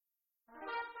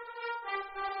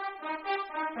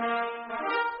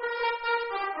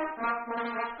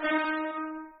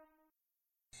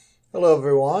Hello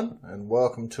everyone, and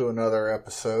welcome to another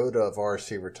episode of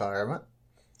RC Retirement.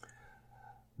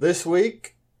 This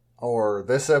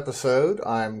episode,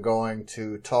 I'm going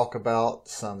to talk about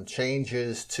some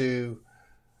changes to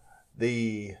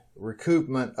the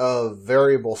recoupment of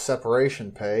variable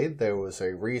separation pay. There was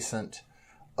a recent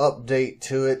update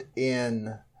to it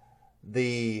in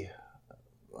the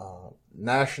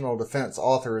National Defense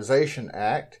Authorization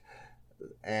Act,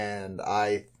 and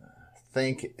I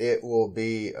think it will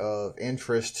be of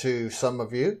interest to some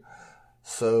of you.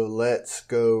 So let's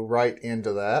go right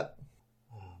into that.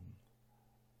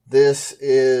 This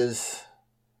is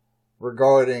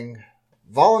regarding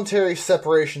voluntary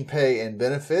separation pay and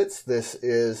benefits. This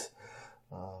is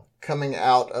coming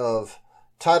out of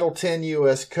Title 10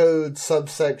 U.S. Code,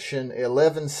 subsection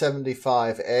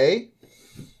 1175A.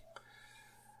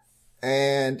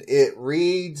 And it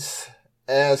reads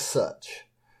as such.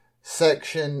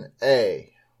 Section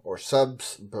A, or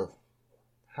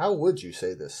how would you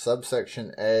say this?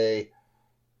 Subsection A,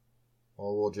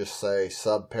 well, we'll just say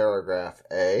subparagraph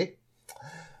A.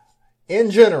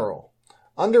 In general,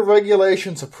 under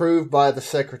regulations approved by the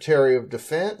Secretary of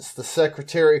Defense, the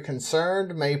Secretary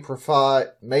concerned may provide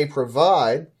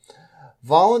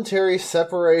voluntary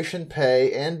separation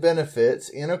pay and benefits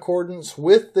in accordance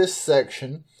with this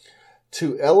section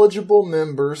to eligible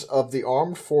members of the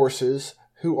armed forces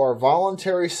who are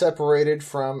voluntarily separated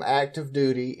from active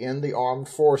duty in the armed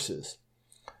forces.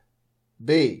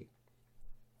 B.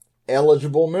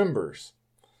 Eligible members.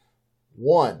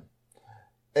 1.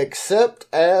 Except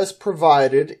as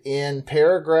provided in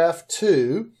paragraph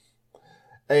 2,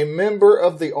 a member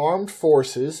of the armed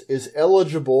forces is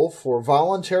eligible for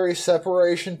voluntary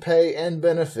separation pay and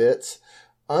benefits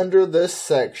under this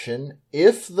section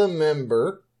if the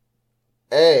member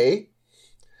A.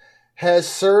 has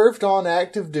served on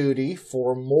active duty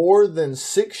for more than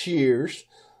 6 years,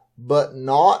 but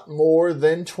not more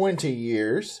than 20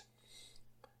 years.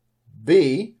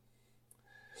 B.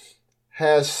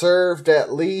 has served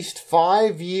at least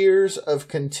 5 years of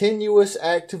continuous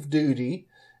active duty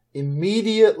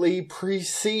immediately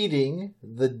preceding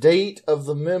the date of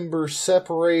the member's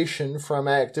separation from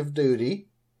active duty.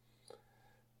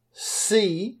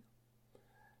 C.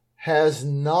 has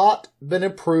not been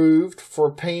approved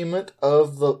for payment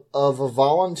of a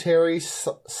voluntary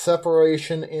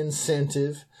separation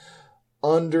incentive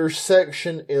under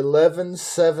Section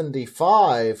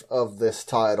 1175 of this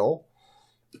title.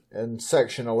 And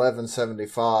Section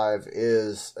 1175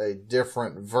 is a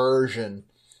different version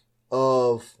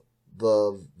of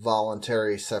the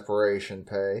voluntary separation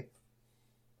pay.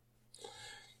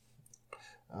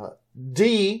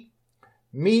 D.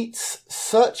 meets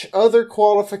such other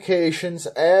qualifications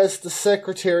as the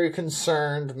Secretary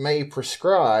concerned may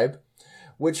prescribe,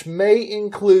 which may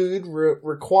include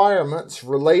requirements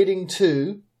relating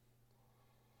to,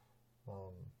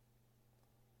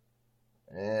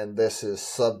 and this is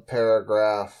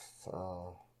subparagraph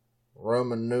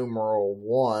Roman numeral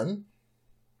 1,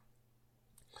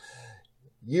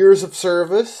 years of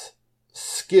service,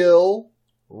 skill,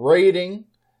 rating,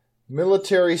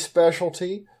 military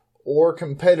specialty, or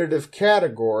competitive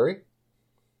category.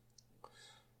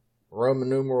 Roman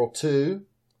numeral 2,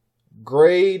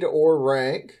 grade or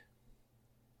rank.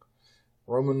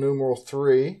 Roman numeral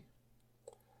 3,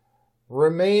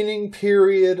 remaining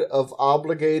period of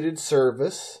obligated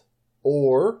service,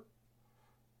 or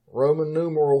Roman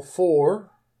numeral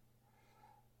 4,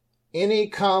 any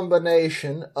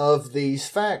combination of these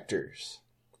factors.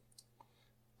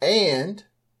 And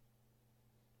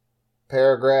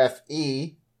paragraph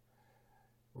E,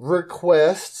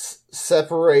 requests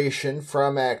separation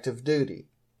from active duty.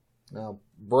 Now,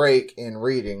 break in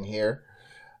reading here.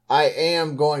 I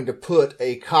am going to put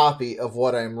a copy of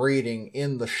what I'm reading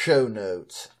in the show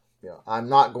notes. I'm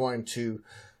not going to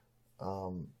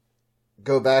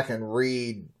go back and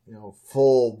read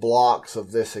full blocks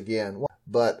of this again,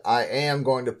 but I am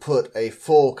going to put a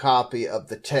full copy of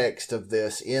the text of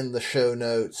this in the show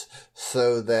notes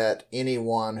so that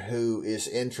anyone who is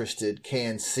interested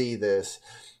can see this,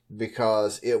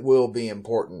 because it will be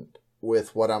important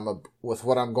with what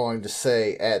I'm going to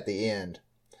say at the end.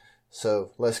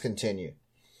 So let's continue.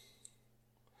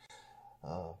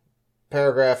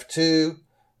 Paragraph 2.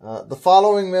 The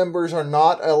following members are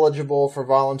not eligible for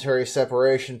voluntary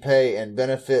separation pay and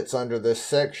benefits under this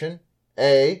section.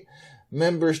 A.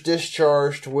 Members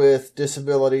discharged with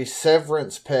disability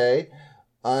severance pay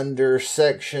under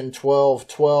Section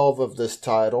 1212 of this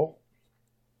title.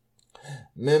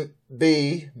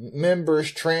 B.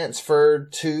 Members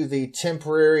transferred to the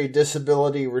temporary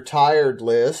disability retired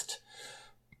list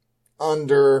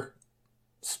under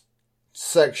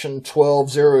Section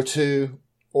 1202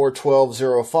 or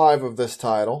 1205 of this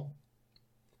title.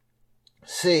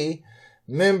 C.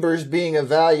 Members being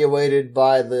evaluated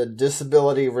by the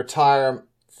disability retirement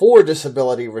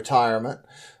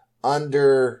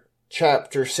under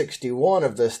Chapter 61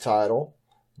 of this title.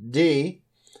 D.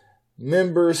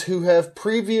 Members who have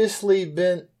previously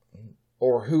been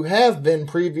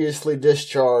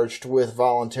discharged with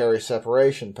voluntary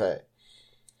separation pay.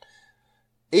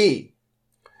 E.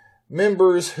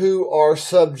 Members who are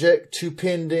subject to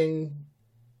pending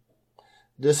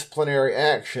disciplinary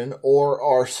action or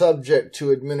are subject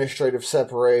to administrative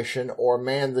separation or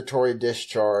mandatory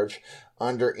discharge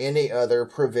under any other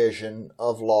provision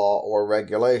of law or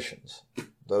regulations.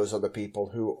 Those are the people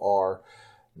who are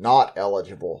not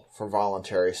eligible for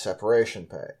voluntary separation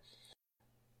pay.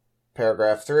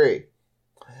 Paragraph 3.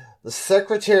 The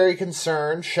Secretary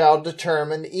concerned shall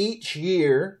determine each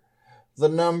year the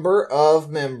number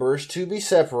of members to be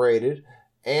separated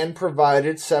and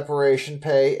provided separation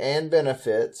pay and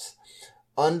benefits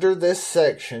under this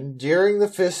section during the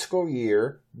fiscal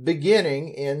year beginning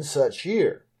in such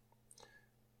year.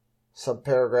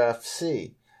 Subparagraph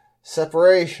C.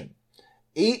 Separation.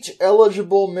 Each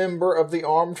eligible member of the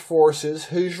armed forces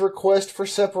whose request for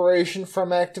separation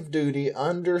from active duty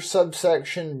under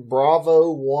subsection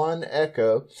Bravo 1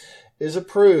 Echo is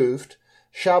approved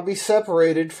shall be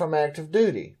separated from active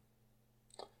duty.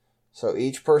 So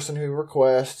each person who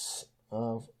requests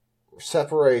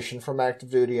separation from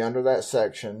active duty under that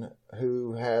section,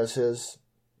 who has his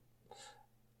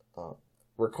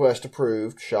request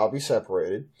approved, shall be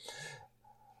separated.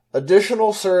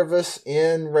 Additional service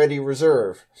in ready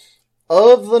reserve.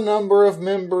 Of the number of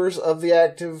members of the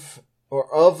active or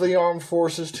of the armed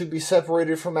forces to be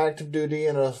separated from active duty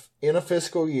in a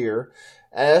fiscal year,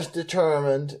 as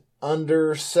determined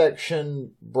under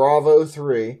section Bravo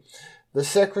 3, the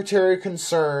Secretary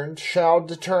concerned shall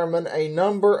determine a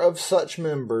number of such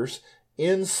members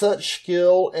in such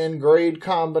skill and grade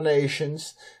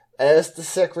combinations as the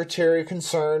Secretary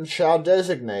concerned shall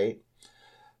designate,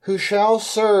 who shall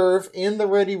serve in the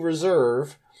ready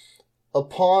reserve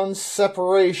upon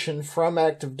separation from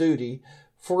active duty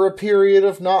for a period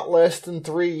of not less than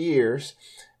 3 years,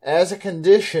 as a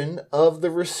condition of the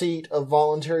receipt of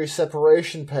voluntary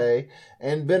separation pay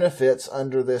and benefits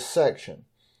under this section.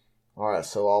 Alright,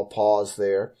 so I'll pause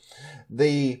there.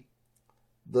 The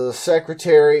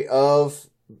Secretary of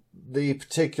the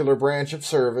particular branch of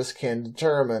service can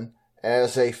determine,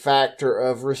 as a factor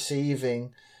of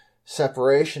receiving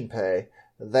separation pay,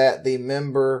 that the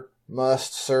member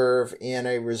must serve in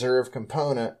a reserve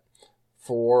component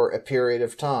for a period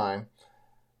of time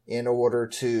in order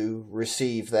to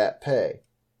receive that pay,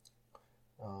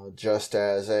 just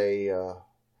as a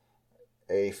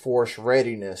force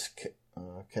readiness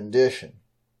condition.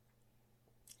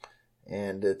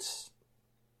 And it's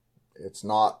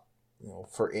not,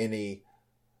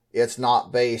 it's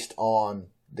not based on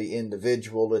the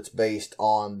individual, it's based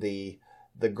on the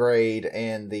grade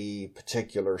and the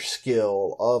particular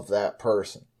skill of that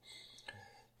person.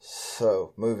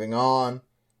 So, moving on.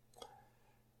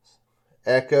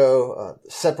 Echo,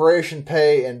 separation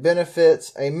pay and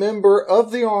benefits. A member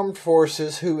of the armed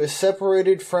forces who is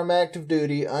separated from active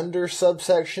duty under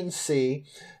subsection C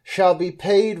shall be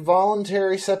paid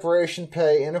voluntary separation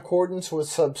pay in accordance with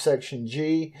subsection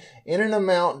G in an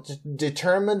amount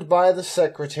determined by the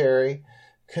Secretary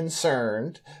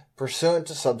concerned pursuant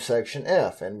to subsection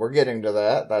F. And we're getting to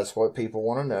that. That's what people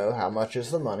want to know. How much is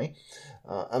the money?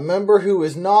 A member who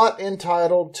is not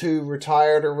entitled to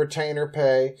retired or retainer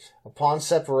pay upon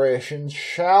separation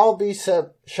shall be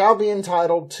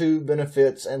entitled to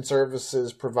benefits and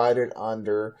services provided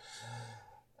under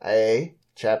A.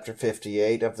 Chapter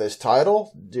 58 of this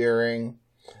title during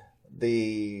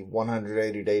the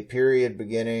 180-day period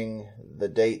beginning the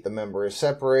date the member is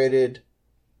separated.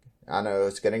 I know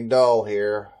it's getting dull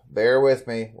here. Bear with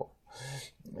me.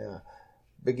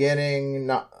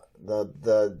 Beginning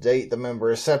the date the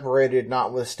member is separated,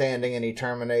 notwithstanding any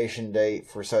termination date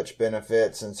for such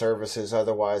benefits and services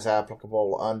otherwise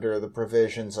applicable under the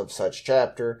provisions of such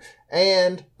chapter,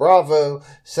 and Bravo,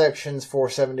 sections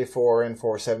 474 and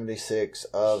 476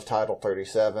 of Title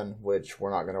 37, which we're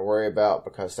not going to worry about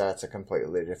because that's a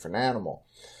completely different animal.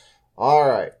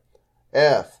 Alright.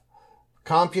 F.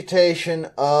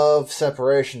 Computation of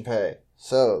separation pay.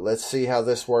 So, let's see how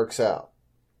this works out.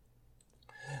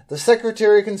 The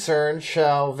Secretary concerned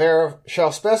shall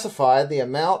specify the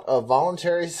amount of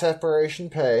voluntary separation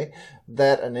pay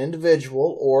that an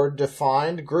individual or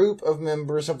defined group of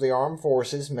members of the armed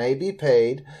forces may be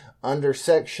paid under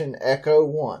Section Echo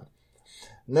 1.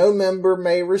 no member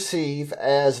may receive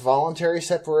as voluntary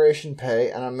separation pay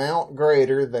an amount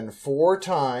greater than 4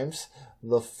 times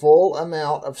the full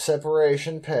amount of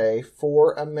separation pay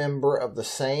for a member of the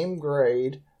same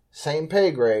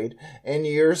pay grade, and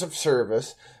years of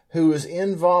service who is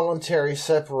involuntarily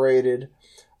separated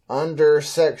under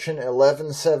Section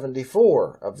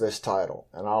 1174 of this title.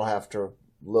 And I'll have to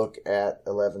look at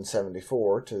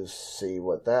 1174 to see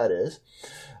what that is.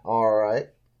 All right.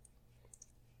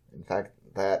 In fact,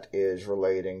 that is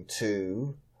relating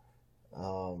to,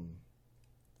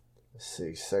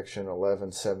 Section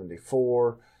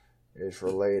 1174 is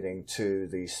relating to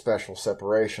the special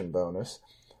separation bonus.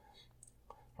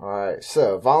 All right,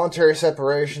 so voluntary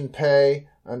separation pay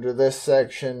under this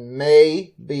section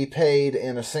may be paid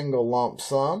in a single lump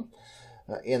sum.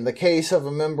 In the case of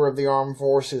a member of the armed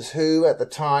forces who, at the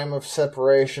time of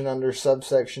separation under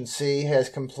subsection C, has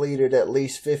completed at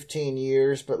least 15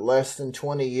 years but less than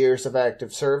 20 years of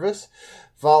active service,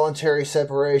 voluntary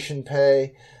separation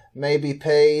pay may be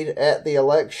paid at the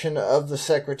election of the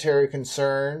secretary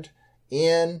concerned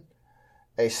in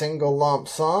a single lump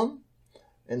sum,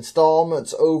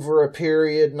 installments over a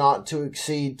period not to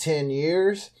exceed 10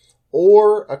 years,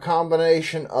 or a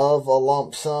combination of a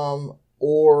lump sum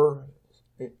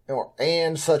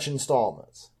and such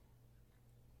installments.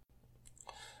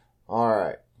 All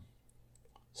right.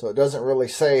 So it doesn't really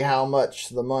say how much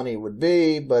the money would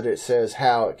be, but it says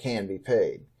how it can be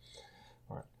paid.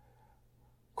 All right.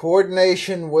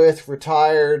 Coordination with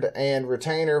retired and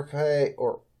retainer pay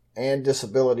and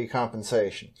disability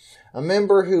compensation. A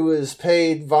member who is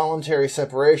paid voluntary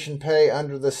separation pay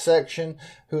under this section,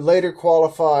 who later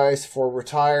qualifies for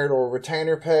retired or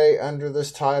retainer pay under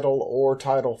this title or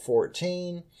Title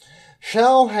 14,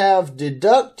 shall have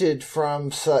deducted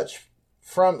from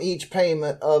each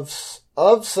payment of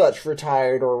such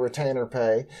retired or retainer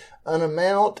pay an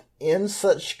amount in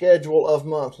such schedule of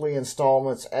monthly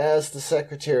installments as the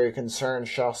secretary concerned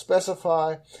shall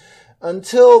specify,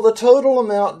 until the total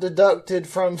amount deducted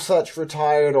from such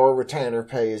retired or retainer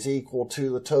pay is equal to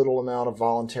the total amount of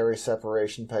voluntary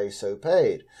separation pay so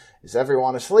paid. Is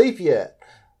everyone asleep yet?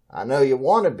 I know you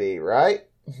want to be, right?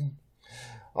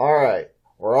 All right,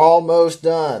 we're almost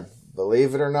done,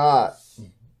 believe it or not.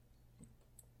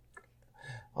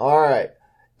 All right,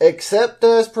 except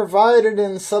as provided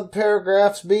in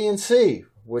subparagraphs B and C,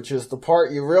 which is the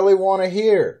part you really want to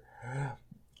hear.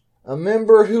 A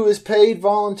member who is paid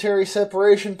voluntary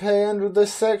separation pay under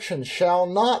this section shall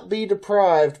not be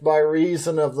deprived by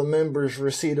reason of the member's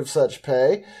receipt of such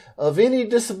pay of any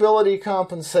disability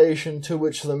compensation to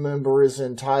which the member is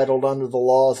entitled under the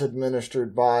laws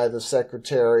administered by the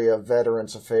Secretary of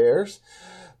Veterans Affairs,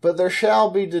 but there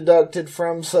shall be deducted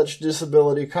from such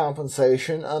disability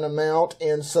compensation an amount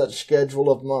in such schedule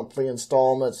of monthly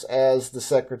installments as the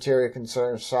Secretary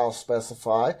concerned shall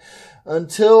specify,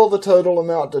 until the total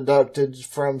amount deducted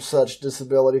from such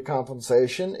disability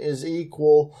compensation is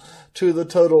equal to the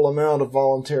total amount of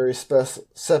voluntary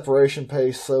separation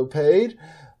pay so paid,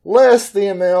 less the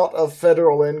amount of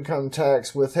federal income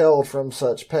tax withheld from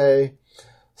such pay,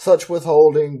 such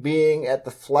withholding being at the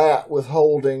flat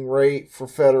withholding rate for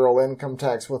federal income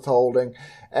tax withholding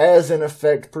as in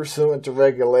effect pursuant to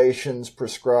regulations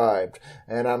prescribed.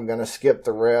 And I'm going to skip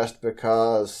the rest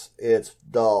because it's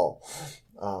dull.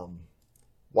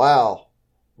 Wow,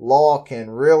 law can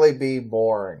really be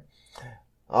boring.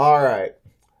 All right,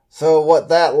 so what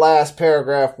that last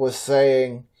paragraph was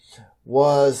saying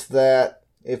was that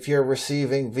if you're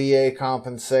receiving VA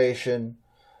compensation,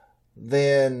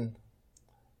 then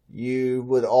you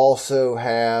would also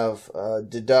have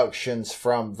deductions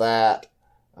from that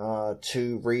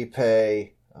to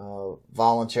repay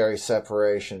voluntary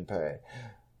separation pay,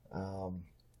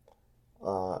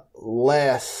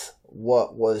 less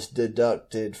what was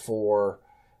deducted for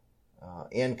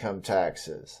income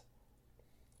taxes.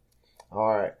 All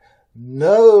right.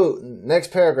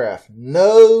 Next paragraph.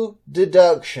 No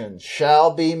deduction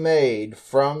shall be made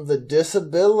from the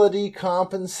disability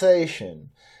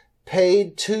compensation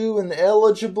paid to an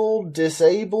eligible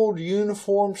disabled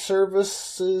uniformed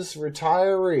services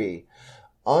retiree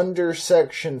under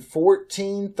Section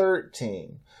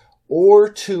 1413 or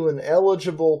to an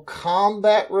eligible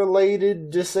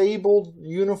combat-related disabled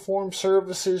uniformed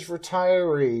services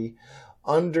retiree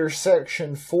under Section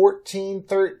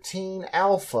 1413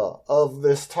 Alpha of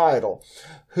this title,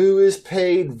 who is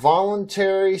paid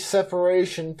voluntary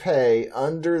separation pay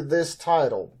under this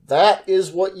title. That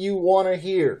is what you want to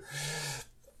hear.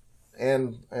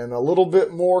 And a little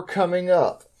bit more coming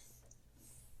up.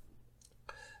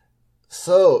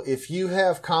 So, if you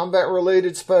have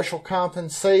combat-related special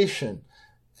compensation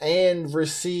and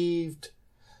received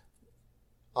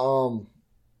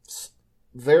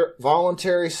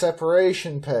voluntary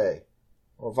separation pay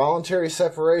or voluntary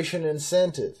separation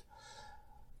incentive,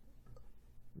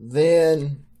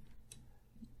 then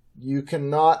you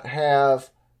cannot have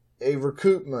a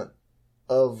recoupment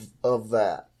of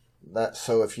that.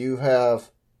 So if you have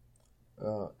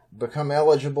become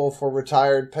eligible for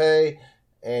retired pay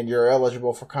and you're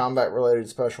eligible for combat-related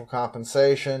special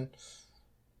compensation,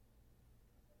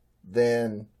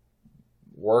 then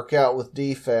work out with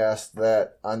DFAS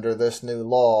that under this new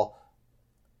law,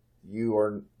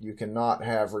 you cannot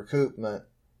have recoupment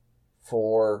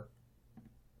for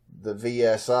the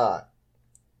VSI.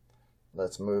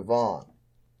 Let's move on.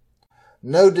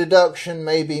 No deduction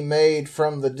may be made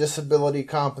from the disability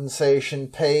compensation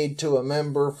paid to a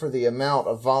member for the amount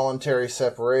of voluntary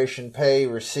separation pay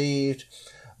received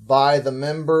by the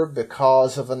member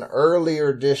because of an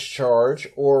earlier discharge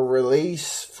or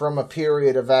release from a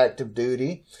period of active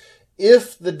duty,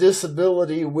 if the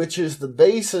disability which is the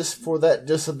basis for that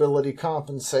disability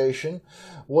compensation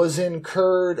was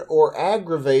incurred or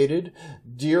aggravated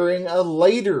during a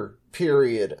later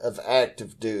period of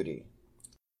active duty.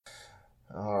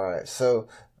 Alright, so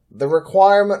the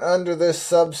requirement under this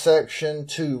subsection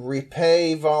to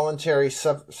repay voluntary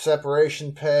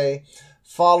separation pay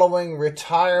following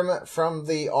retirement from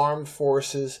the armed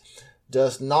forces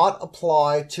does not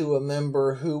apply to a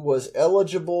member who was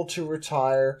eligible to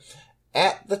retire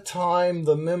at the time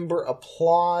the member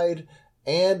applied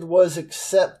and was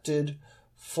accepted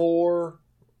for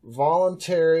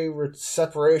voluntary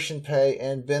separation pay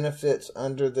and benefits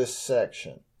under this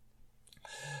section.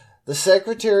 The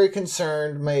Secretary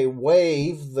concerned may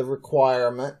waive the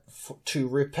requirement to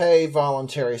repay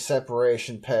voluntary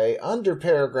separation pay under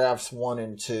paragraphs 1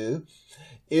 and 2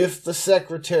 if the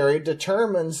Secretary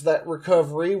determines that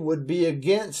recovery would be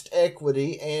against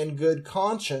equity and good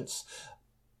conscience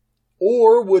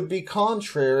or would be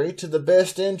contrary to the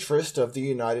best interest of the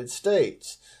United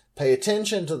States. Pay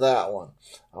attention to that one.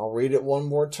 I'll read it one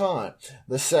more time.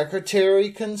 The Secretary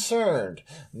concerned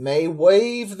may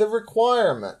waive the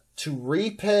requirement to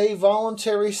repay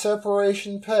voluntary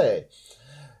separation pay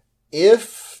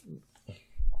if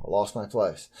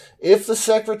the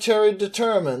Secretary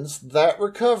determines that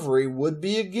recovery would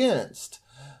be against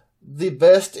the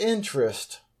best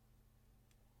interest,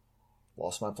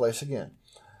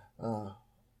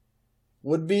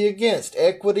 would be against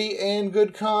equity and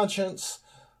good conscience,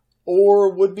 or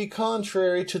would be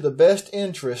contrary to the best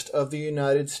interest of the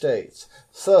United States.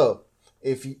 So,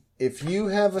 if you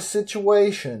have a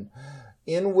situation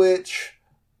in which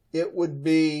it would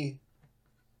be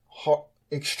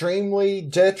extremely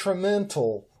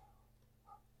detrimental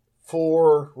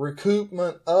for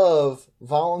recoupment of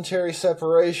voluntary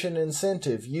separation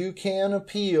incentive, you can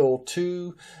appeal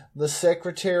to the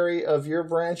Secretary of your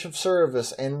branch of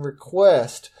service and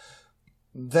request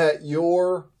that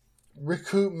your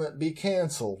recoupment be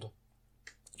canceled.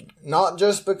 Not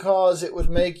just because it would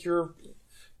make your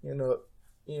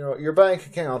bank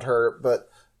account hurt, but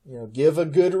give a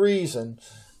good reason,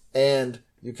 and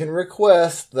you can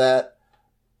request that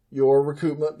your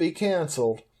recoupment be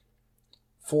canceled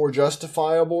for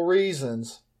justifiable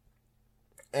reasons,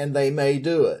 and they may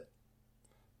do it.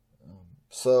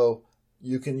 So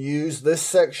you can use this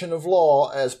section of law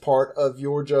as part of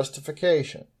your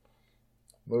justification.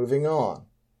 Moving on.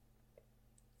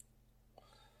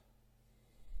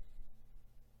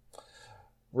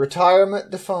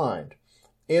 Retirement defined.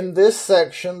 In this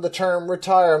section, the term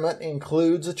retirement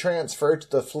includes a transfer to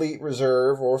the Fleet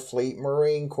Reserve or Fleet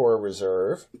Marine Corps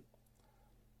Reserve.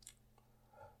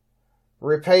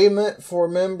 Repayment for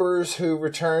members who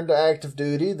return to active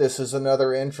duty. This is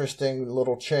another interesting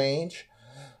little change.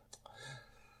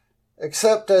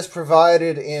 Except as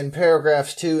provided in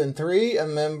paragraphs 2 and 3, a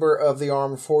member of the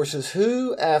armed forces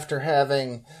who, after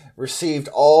having received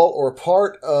all or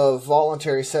part of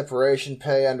voluntary separation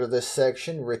pay under this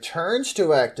section, returns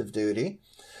to active duty,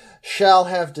 shall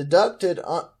have deducted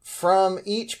from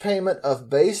each payment of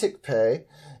basic pay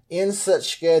in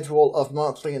such schedule of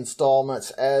monthly installments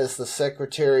as the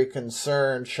Secretary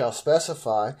concerned shall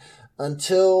specify,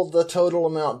 until the total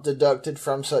amount deducted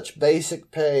from such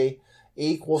basic pay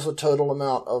equals the total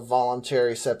amount of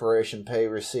voluntary separation pay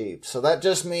received. So that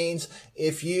just means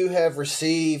if you have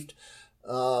received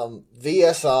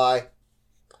VSI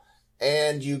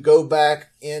and you go back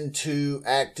into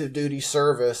active duty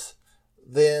service,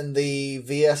 then the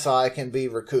VSI can be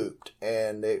recouped,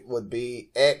 and it would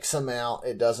be X amount.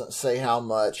 It doesn't say how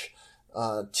much.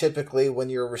 Typically, when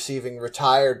you're receiving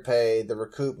retired pay, the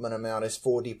recoupment amount is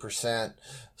 40%.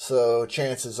 So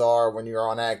chances are when you're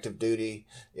on active duty,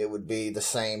 it would be the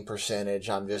same percentage.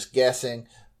 I'm just guessing,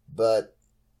 but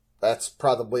that's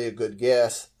probably a good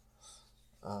guess.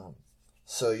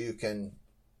 So you can,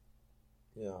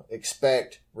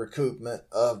 expect recoupment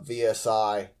of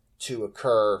VSI to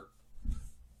occur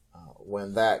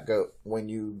when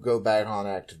you go back on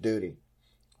active duty.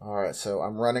 All right, so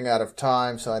I'm running out of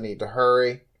time, so I need to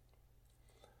hurry.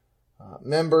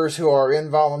 Members who are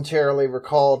involuntarily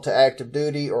recalled to active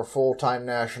duty or full-time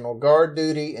National Guard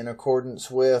duty in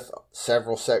accordance with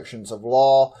several sections of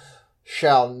law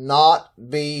shall not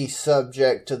be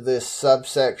subject to this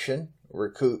subsection,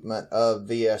 recoupment of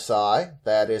VSI.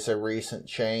 That is a recent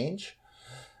change.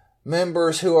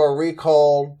 Members who are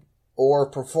recalled or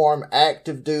perform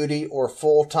active duty or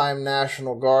full-time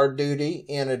National Guard duty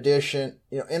in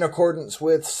accordance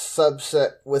with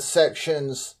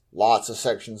sections, lots of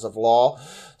sections of law,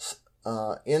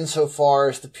 insofar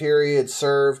as the period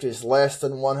served is less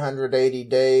than 180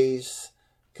 days,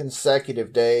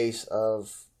 consecutive days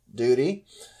of duty,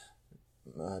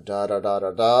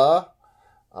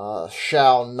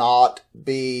 shall not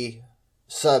be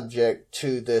subject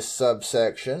to this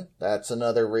subsection. That's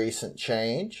another recent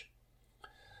change.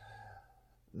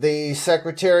 The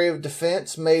Secretary of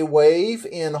Defense may waive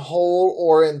in whole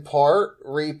or in part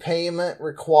repayment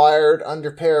required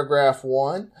under paragraph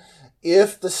 1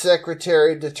 if the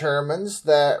Secretary determines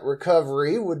that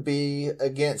recovery would be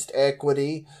against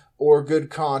equity or good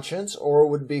conscience or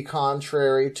would be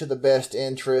contrary to the best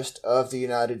interest of the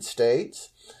United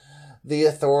States. The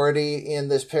authority in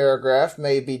this paragraph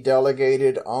may be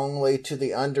delegated only to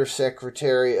the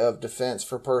Undersecretary of Defense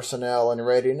for Personnel and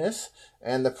Readiness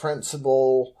and the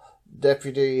Principal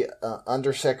Deputy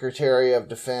Undersecretary of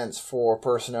Defense for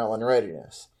Personnel and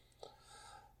Readiness.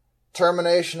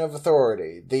 Termination of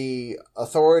authority. The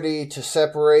authority to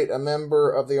separate a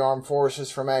member of the armed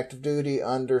forces from active duty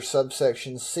under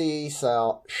subsection C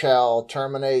shall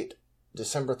terminate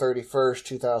December 31st,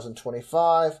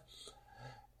 2025.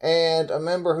 And a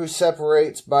member who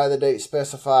separates by the date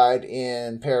specified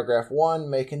in paragraph 1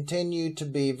 may continue to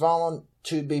be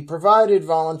provided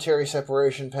voluntary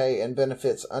separation pay and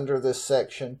benefits under this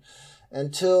section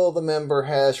until the member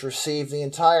has received the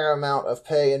entire amount of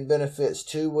pay and benefits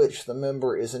to which the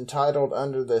member is entitled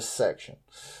under this section.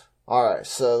 All right,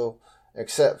 so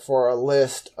except for a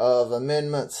list of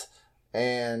amendments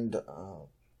and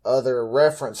other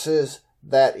references,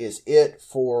 that is it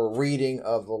for reading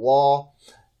of the law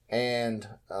and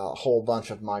a whole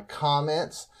bunch of my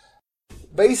comments.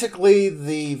 Basically,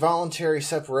 the voluntary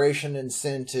separation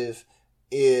incentive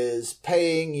is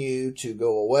paying you to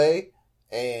go away,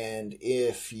 and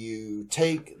if you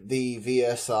take the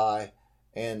VSI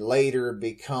and later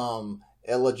become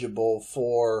eligible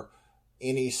for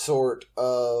any sort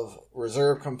of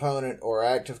reserve component or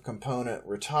active component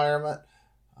retirement,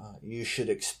 you should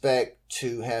expect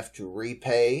to have to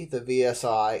repay the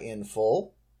VSI in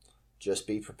full. Just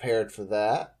be prepared for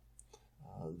that.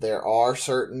 There are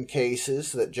certain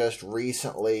cases that just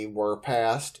recently were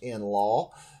passed in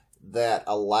law that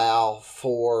allow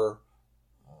for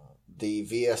the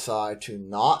VSI to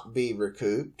not be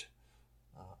recouped.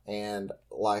 And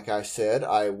like I said,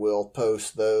 I will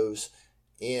post those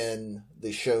in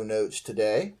the show notes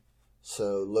today.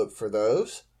 So look for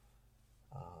those.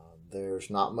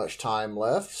 There's not much time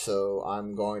left, so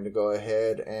I'm going to go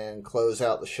ahead and close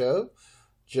out the show.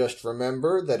 Just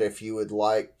remember that if you would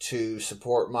like to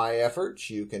support my efforts,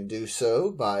 you can do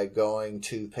so by going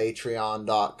to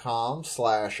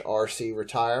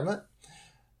patreon.com/rcretirement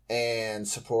and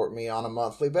support me on a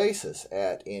monthly basis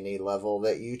at any level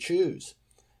that you choose.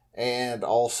 And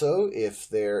also, if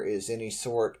there is any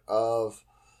sort of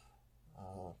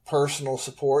personal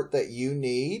support that you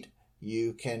need,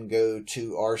 you can go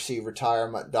to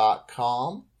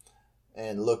rcretirement.com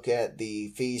and look at the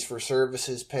fees for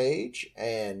services page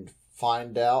and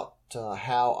find out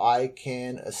how I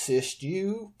can assist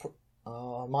you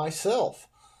myself.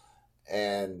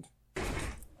 And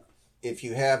if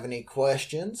you have any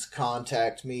questions,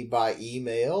 contact me by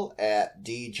email at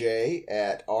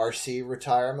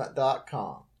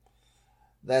dj@rcretirement.com.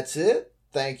 That's it.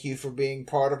 Thank you for being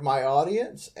part of my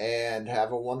audience and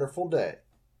have a wonderful day.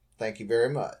 Thank you very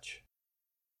much.